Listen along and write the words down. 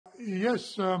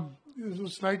Yes, this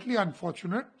was slightly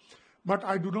unfortunate, but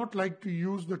I do not like to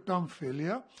use the term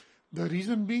failure. The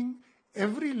reason being,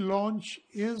 every launch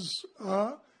is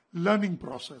a learning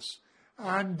process.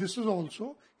 And this is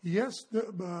also, yes,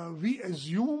 we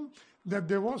assume that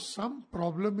there was some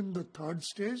problem in the third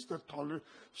stage, the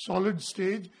solid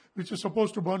stage, which is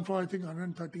supposed to burn for, I think,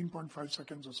 113.5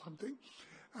 seconds or something.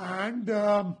 And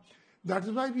that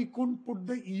is why we couldn't put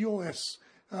the EOS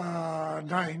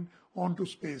 9 onto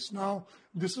space. Now,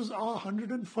 this is our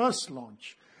 101st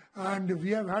launch. And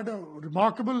we have had a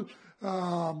remarkable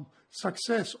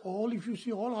success. If you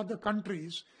see all other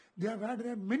countries, they have had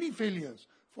many failures.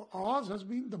 For ours has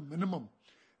been the minimum.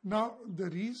 Now, the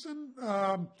reason,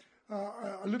 a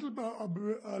little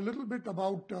bit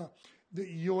about the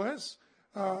EOS,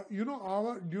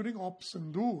 during Op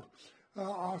Sindoor,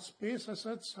 our space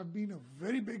assets have been a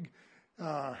very big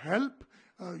help.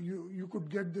 You could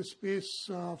get the space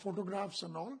photographs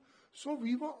and all. So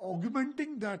we were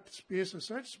augmenting that space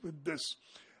assets with this.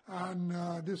 And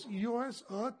this EOS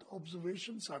Earth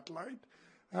Observation Satellite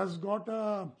has got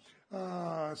a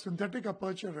synthetic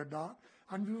aperture radar,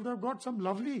 and we would have got some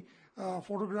lovely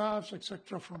photographs,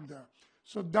 etc. from there.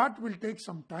 So that will take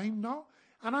some time now,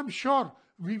 and I'm sure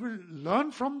we will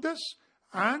learn from this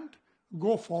and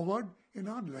go forward in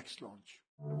our next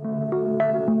launch.